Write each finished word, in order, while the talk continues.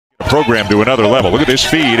program to another level. Look at this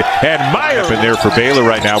feed. And Meyer in there for Baylor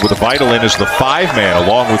right now with Vital in as the 5-man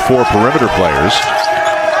along with 4 perimeter players.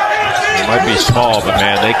 They might be small, but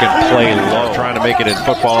man, they can play low. Trying to make it in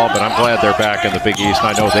football, but I'm glad they're back in the Big East, and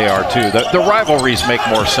I know they are too. The rivalries make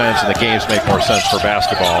more sense, and the games make more sense for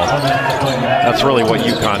basketball. That's really what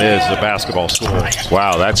UConn is, a basketball school.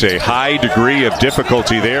 Wow, that's a high degree of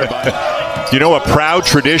difficulty there. You know, a proud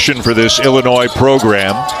tradition for this Illinois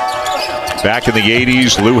program. Back in the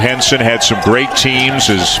 80s, Lou Henson had some great teams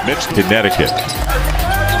as Connecticut.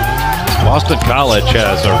 Boston College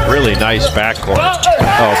has a really nice backcourt.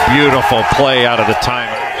 Oh, beautiful play out of the time.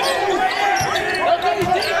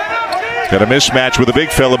 Got a mismatch with a big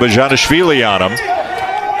fella, Bajanishvili on him.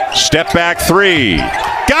 Step back 3.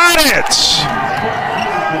 Got it!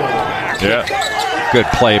 Yeah. Good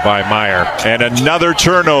play by Meyer. And another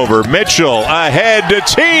turnover. Mitchell ahead to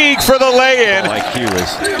Teague for the lay-in. IQ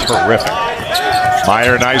is terrific.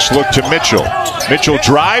 Meyer, nice look to Mitchell. Mitchell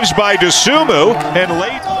drives by DeSumo and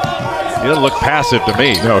late. He doesn't look passive to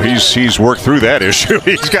me. No, he's worked through that issue.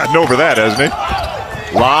 He's gotten over that, hasn't he?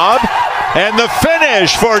 Lob and the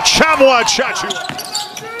finish for Tchamwa Tchatchoua.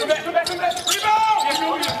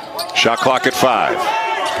 Shot clock at 5.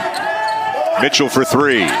 Mitchell for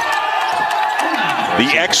 3.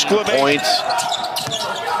 The exclamation points.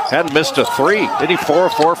 Hadn't missed a 3. Did he 4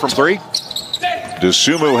 of 4 from 3?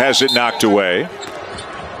 DeSumo has it knocked away.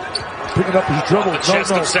 Picking up his dribble. The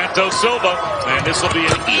chest of Santos Silva, and this will be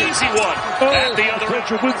an easy one. At the other end.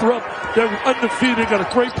 Winthrop, they're undefeated, got a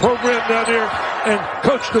great program down there, and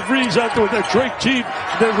Coach DeVries out there with that Drake team,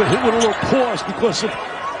 they were hit with a little pause because of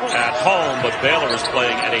at home, but Baylor is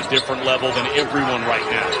playing at a different level than everyone right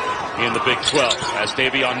now in the Big 12. As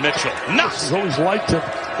Davion Mitchell knocks. He's always liked him.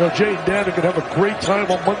 Now Jay and Dan are going to have a great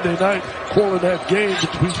time on Monday night calling that game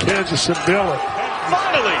between Kansas and Baylor.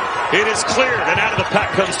 Finally, it is cleared, and out of the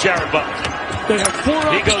pack comes Jared Butler. They have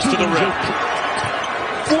 4 He goes to the rim.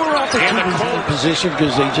 4 opportunities in the position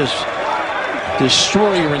because they just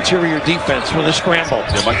destroy your interior defense with a scramble.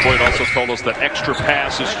 Yeah, Mike Boyd also told us that extra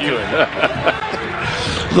pass is huge.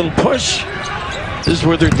 Little push. This is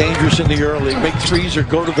where they're dangerous in the early. Make threes or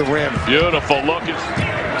go to the rim. Beautiful look.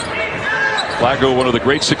 Flacco, one of the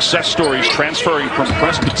great success stories, transferring from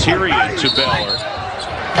Presbyterian to Baylor.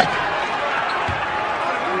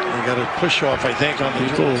 Got a push off, I think, on the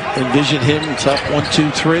people envision him top 1,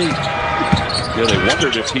 2, 3. Yeah, they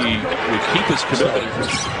wondered if he would keep his commitment.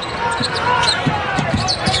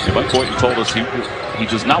 Mike Boynton told us he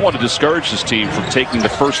does not want to discourage his team from taking the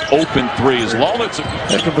first open 3 as long as it's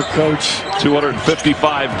heck of a coach.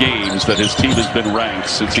 255 games that his team has been ranked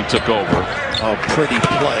since he took over. Oh, pretty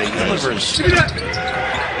play. Delivers.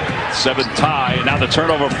 7 tie, and now the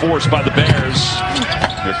turnover forced by the Bears.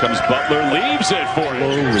 Here comes Butler, leaves it for him.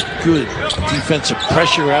 Oh, with good defensive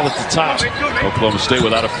pressure out at the top. Oklahoma State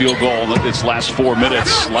without a field goal in its last 4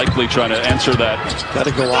 minutes, likely trying to answer that. Got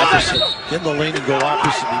to go opposite. Get in the lane and go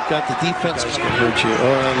opposite. You've got the defense can hurt you.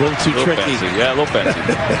 Oh, a little too tricky. Fancy. Yeah, a little fancy.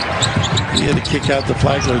 He had to kick out the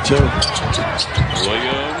Flacco too.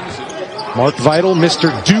 Williams. Mark Vital,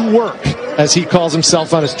 Mr. Do Work, as he calls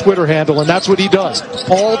himself on his Twitter handle, and that's what he does.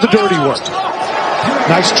 All the dirty work.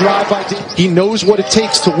 Nice drive by Dave. He knows what it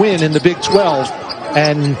takes to win in the Big 12,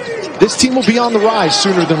 and this team will be on the rise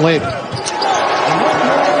sooner than later.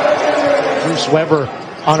 Bruce Weber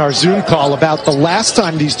on our Zoom call about the last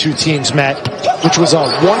time these two teams met, which was a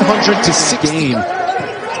 100-6 game.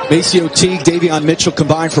 Maceo Teague, Davion Mitchell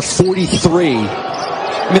combined for 43.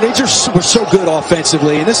 I mean, they just were so good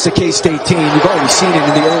offensively, and this is a K-State team. We've already seen it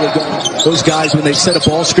in the early going. Those guys, when they set a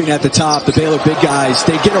ball screen at the top, the Baylor big guys,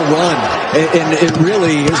 they get a run. And it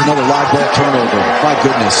really is another live ball turnover. My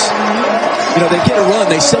goodness. You know, they get a run.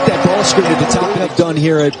 They set that ball screen at the top. What they've done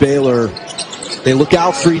here at Baylor, they look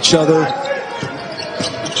out for each other.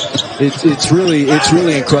 It's really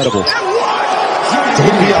incredible.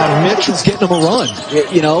 Davion Mitchell's getting them a run,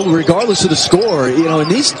 you know, regardless of the score. You know, in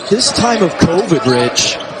this time of COVID,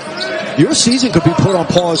 Rich, your season could be put on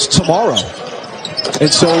pause tomorrow. And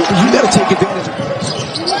so you got to take advantage of it.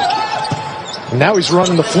 And now he's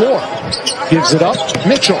running the floor. Gives it up.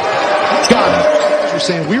 Mitchell. Got it. You're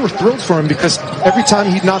saying we were thrilled for him because every time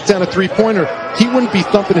he'd knock down a three-pointer, he wouldn't be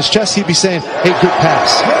thumping his chest. He'd be saying, hey, good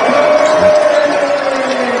pass.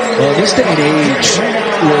 Well, this day and age,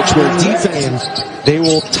 Rich, where defense, they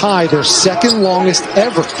will tie their second longest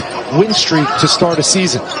ever win streak to start a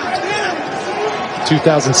season.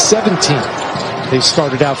 2017, they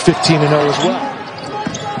started out 15-0 as well.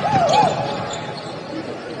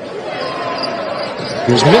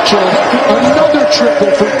 Here's Mitchell, another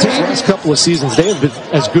triple for Davion. The last couple of seasons, they have been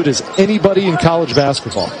as good as anybody in college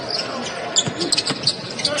basketball.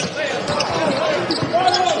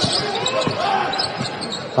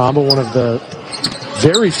 Thamba, one of the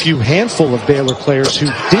very few handful of Baylor players who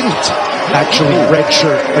didn't actually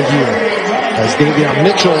redshirt a year. As Davion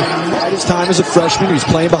Mitchell had his time as a freshman, he was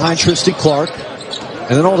playing behind Tristan Clark.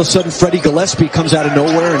 And then all of a sudden, Freddie Gillespie comes out of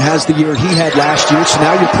nowhere and has the year he had last year. So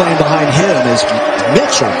now you're playing behind him as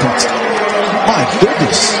Mitchell comes. My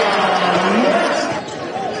goodness.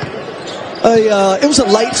 It was a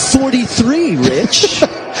light 43, Rich.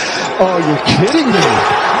 Oh, you're kidding me.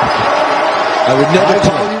 I would never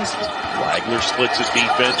call you. Wagner splits his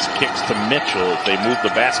defense, kicks to Mitchell as they move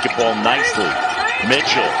the basketball nicely.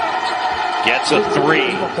 Mitchell gets a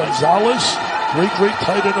three. Gonzalez, great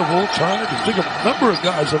tight end of all time. I think a number of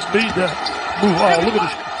guys have made that move. Oh, look at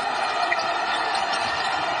this.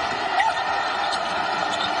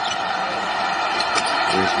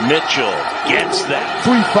 Here's Mitchell, gets that.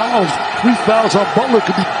 Three fouls on Butler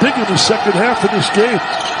could be big in the second half of this game.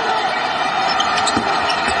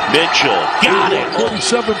 Mitchell, got it.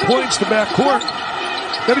 47 points to backcourt.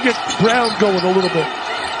 Got to get Brown going a little bit.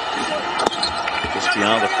 Just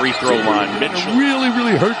beyond the free throw line, Mitchell.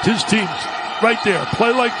 Really hurt his teams right there.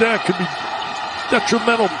 Play like that could be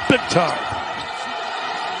detrimental big time.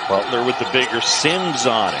 Butler with the bigger, Sims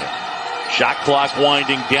on it. Shot clock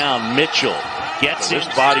winding down. Mitchell gets his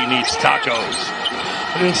body needs tacos.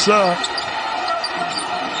 It's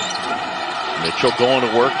Mitchell going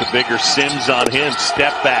to work, the bigger Sims on him,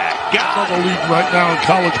 step back. Got the league right now in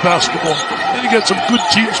college basketball. And you got some good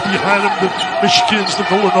teams behind him, the Michigans, the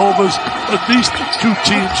Villanovas. But these two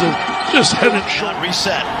teams are just head and shoulders.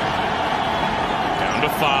 Reset. Down to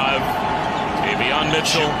 5. Davion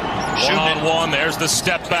Mitchell, one-on-one. There's the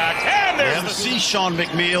step back. And there's the see Sean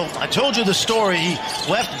McNeil. I told you the story. He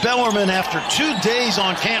left Bellarmine after 2 days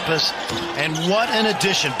on campus. And what an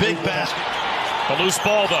addition. Big basket. The loose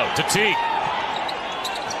ball, though, to Teague.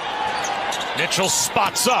 Mitchell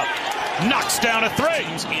spots up, knocks down a three.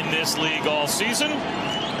 In this league all season,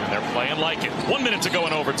 and they're playing like it. 1 minute to go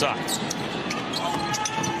in overtime.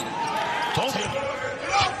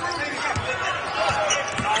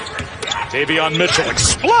 Davion Mitchell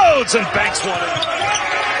explodes and banks one.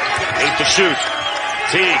 8 to shoot.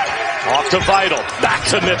 Teague off to Vital. Back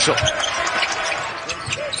to Mitchell.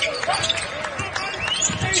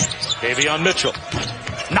 Davion Mitchell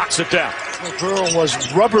knocks it down. McGurl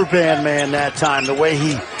was rubber band man that time. The way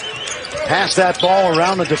he passed that ball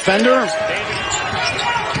around the defender.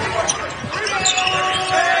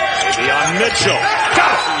 Davion Mitchell.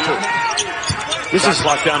 Got it. This is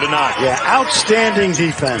locked down to 9. Yeah, outstanding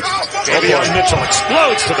defense. Davion Mitchell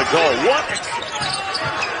explodes to the goal. What?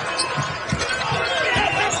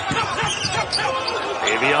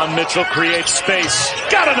 Davion Mitchell creates space.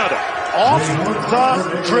 Got another. Off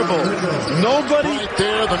the dribble. Nobody. Right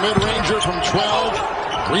there, the mid-ranger from 12.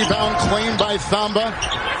 Rebound claimed by Thamba.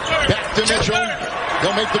 Back to Mitchell.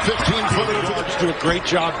 They'll make the 15-footer. Do a great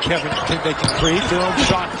job, Kevin. They can create their own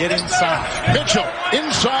shot, get inside. Mitchell,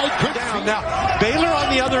 inside. Good down. Now, Baylor on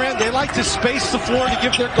the other end, they like to space the floor to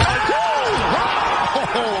give their guard.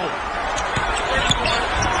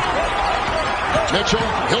 Mitchell,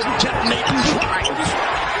 he'll detonate and try.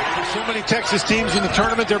 So many Texas teams in the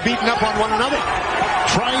tournament, they're beating up on one another.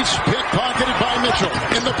 Trice pickpocketed by Mitchell.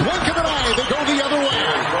 In the blink of an eye, they go the other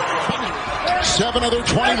way. 7 other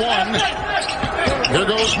 21. Here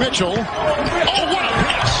goes Mitchell. Oh, what a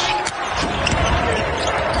pass!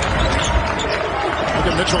 Look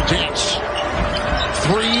at Mitchell dance.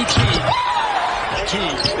 3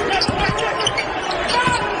 Teague.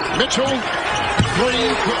 Mitchell.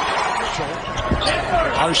 3 Mitchell.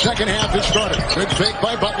 Our second half has started. Good fake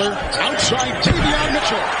by Butler. Outside, Davion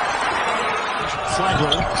Mitchell.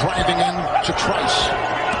 Flagler driving in to Trice.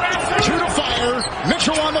 2 to fire.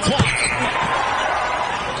 Mitchell on the clock.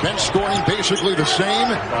 Bench scoring basically the same.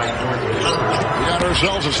 We got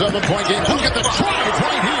ourselves a 7-point game. Look at the drive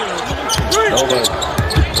right here.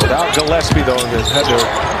 Without Gillespie, though, they've had to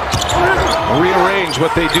rearrange what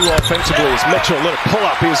they do offensively. As Mitchell, a little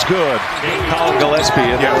pull-up is good. Colin Gillespie,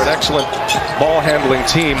 and they're an excellent ball-handling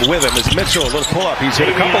team with him. As Mitchell, a little pull-up. He's hit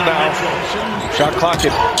a couple now. Shot clock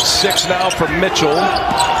at 6 now for Mitchell.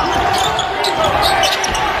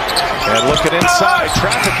 And looking inside,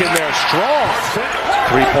 traffic in there, strong.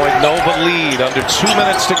 3-point Nova lead, under 2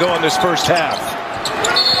 minutes to go in this first half.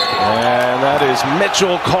 And that is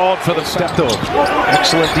Mitchell called for the step though.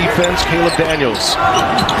 Excellent defense, Caleb Daniels.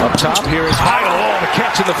 Up top here is Vital. Oh, the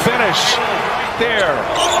catch and the finish. There.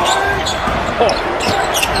 Oh.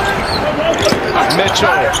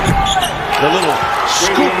 Mitchell. The little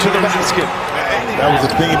scoop to the basket. That was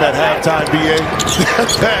a theme at halftime, B.A.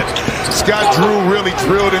 that Scott Drew really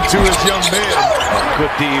drilled into his young man.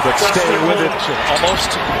 Good D, but staying with it.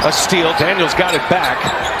 Almost a steal. Daniels got it back.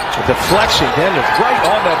 A deflection. Daniels right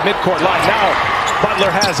on that midcourt line. Now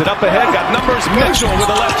Butler has it up ahead. Got numbers. Mitchell with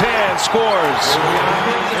the left hand scores.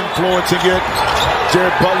 Influencing it.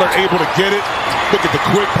 Jared Butler able to get it. Look at the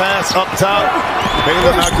quick pass up top.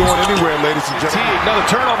 Baylor not going anywhere, ladies and gentlemen. Another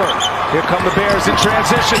turnover. Here come the Bears in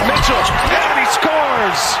transition. Mitchell, and he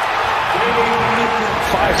scores.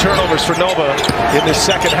 5 turnovers for Nova in the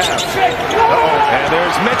second half. And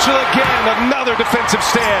there's Mitchell again. Another defensive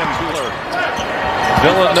stand.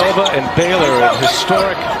 Villanova and Baylor at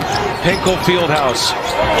historic Hinkle Fieldhouse.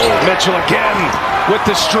 Mitchell again with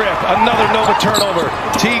the strip. Another Nova turnover.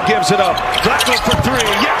 T gives it up. Blackwood for 3.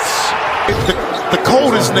 Yes! The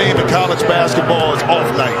coldest name in college basketball is Off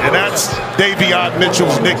Night, and that's Davion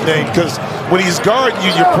Mitchell's nickname, because when he's guarding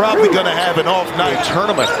you, you're probably going to have an off night.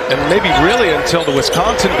 Tournament, and maybe really until the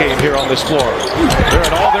Wisconsin game here on this floor. They're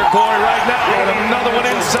in all their glory right now, and another one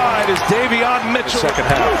inside is Davion Mitchell. Second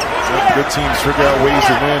half. Good teams figure out ways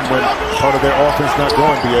to win when part of their offense not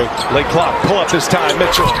going, B.A. Late clock, pull up this time,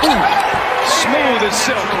 Mitchell. Smooth as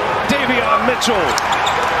silk, Davion Mitchell.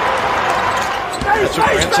 That's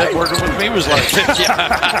what Brent said working with me was like.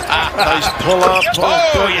 Nice pull up.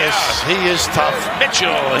 Oh, yes. He is tough.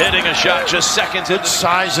 Mitchell hitting a shot just seconds. Good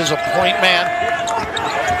size as a point man.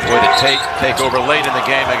 Boy, to take over late in the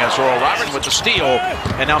game against Oral Roberts with the steal.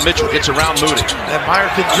 And now Mitchell gets around Moody. And Meyer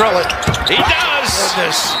can drill it. He does.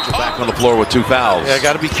 Goodness. Back on the floor with 2 fouls. Yeah,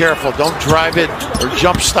 got to be careful. Don't drive it or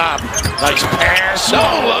jump stop. Nice pass. No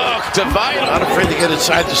look. Davion. Not afraid to get it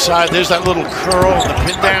side to side. There's that little curl and the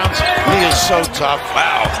pin downs. He is so tough.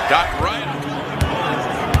 Wow. Got right.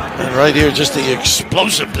 And right here, just the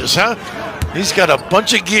explosiveness, huh? He's got a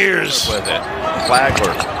bunch of gears. With it.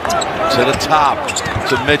 Flagler to the top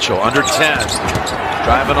to Mitchell, under 10.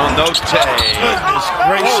 Driving on those tags. Goodness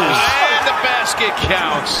gracious. And the basket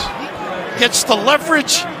counts. Gets the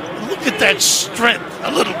leverage. Look at that strength.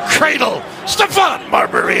 A little cradle. Stephon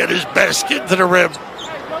Marbury at his best. Get to the rim.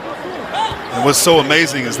 And what's so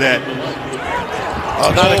amazing is that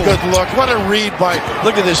not a good look. What a read by.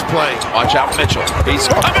 Look at this play. Watch out, Mitchell. He's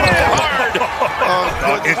coming in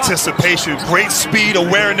hard. Anticipation, great speed,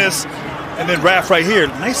 awareness, and then Raph right here.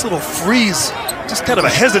 Nice little freeze. Just kind of a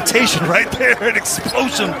hesitation right there. An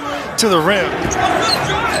explosion to the rim.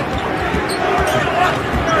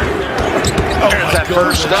 There's that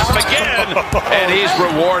first up again. And he's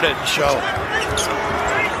rewarded. Show.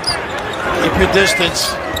 Keep your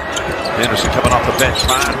distance. Henderson coming off the bench,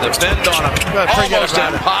 trying to defend on him. Almost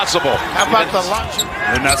impossible. How about the launch?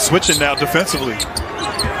 They're not switching now defensively.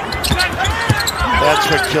 That's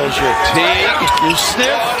what kills you. Teague. You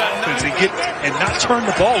sniff. And not turn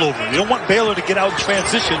the ball over. You don't want Baylor to get out in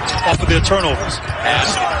transition off of their turnovers. And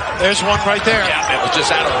there's one right there. Yeah, it was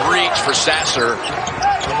just out of reach for Sasser.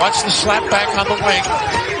 Watch the slap back on the wing.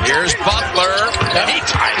 Here's Butler. He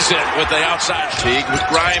ties it with the outside. Teague with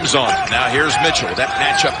Grimes on. Now here's Mitchell. That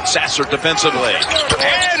matchup, Sasser defensively.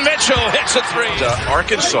 And Mitchell hits a 3.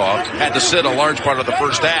 Arkansas had to sit a large part of the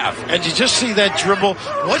first half. And you just see that dribble.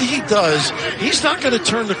 What he does, he's not going to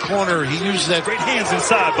turn the corner. He uses that. Great hands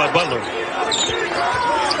inside by Butler.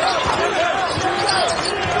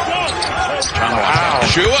 Wow.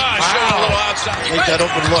 Shua a little outside. Take that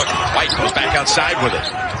open look. White goes back outside with it.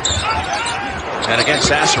 And again,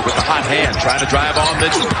 Sasser with the hot hand, trying to drive on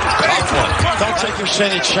Mitchell. Tough one. Don't take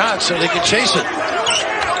percentage shots so they can chase it.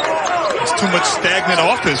 It's too much stagnant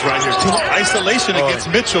offense right here. Too much isolation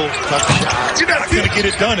against Mitchell. Tough shot. You're not going to get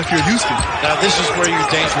it done if you're Houston. Now this is where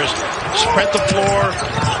you're dangerous. Spread the floor,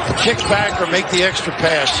 kick back, or make the extra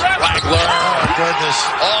pass. Flagler. Oh, goodness.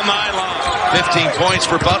 All night long. 15 points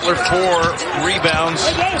for Butler, 4 rebounds.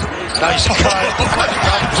 Nice cut.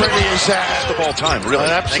 How pretty is that? The ball time, really.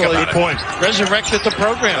 Absolutely. Good point. Resurrected the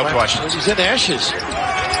program. No question. He's in ashes.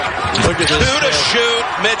 Look at 2 this. to shoot.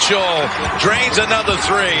 Mitchell drains another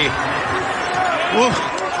 3. Woo.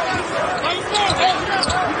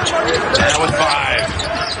 Now with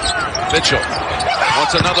 5. Mitchell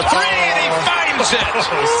wants another 3, and he finds it.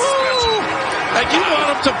 And you want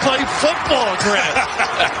him to play football, Grant.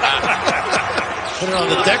 Put it on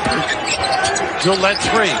the deck. Gillette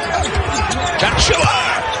 3. Joshua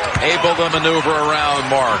able to maneuver around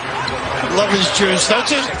Mark. Love his juice, don't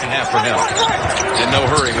you? Second half for him. In no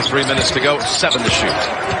hurry with 3 minutes to go. 7 to shoot.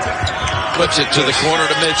 Puts it to the corner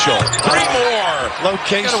to Mitchell. 3 more.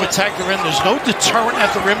 Location to attack the rim. There's no deterrent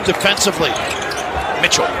at the rim defensively.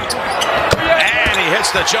 Mitchell. And he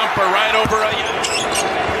hits the jumper right over a...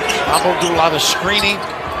 I'm going to do a lot of screening.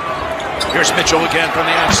 Here's Mitchell again from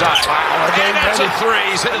the outside. Wow, and that's a three.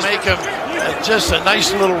 He's hit his make him just a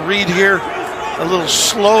nice little read here. A little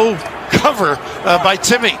slow cover by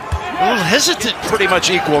Timmy. A little hesitant. Pretty much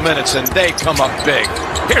equal minutes, and they come up big.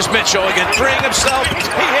 Here's Mitchell again, freeing himself.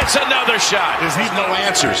 He hits another shot. He's no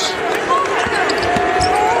answers.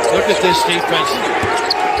 Look at this defense.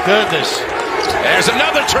 Goodness. There's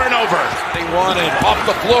another turnover. He wanted off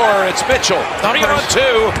the floor. It's Mitchell. 3 on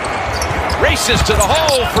 2. Races to the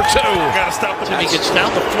hole for 2. Gotta stop him. He gets down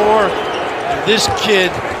the floor. And this kid,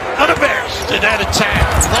 unabashed in that attack,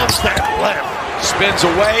 loves that left. Spins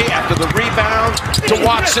away after the rebound to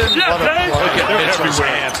Watson. Look at Mitchell's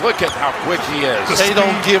hands. Look at how quick he is. They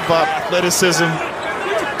don't give up. Athleticism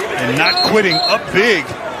and not quitting. Up big.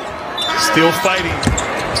 Still fighting.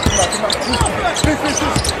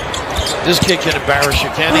 This kid can embarrass you,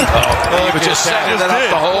 can he? He was just setting it up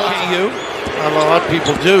the hole. A lot of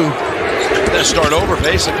people do. They start over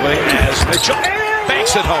basically as Mitchell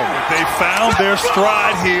banks it home. They found their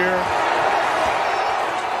stride here.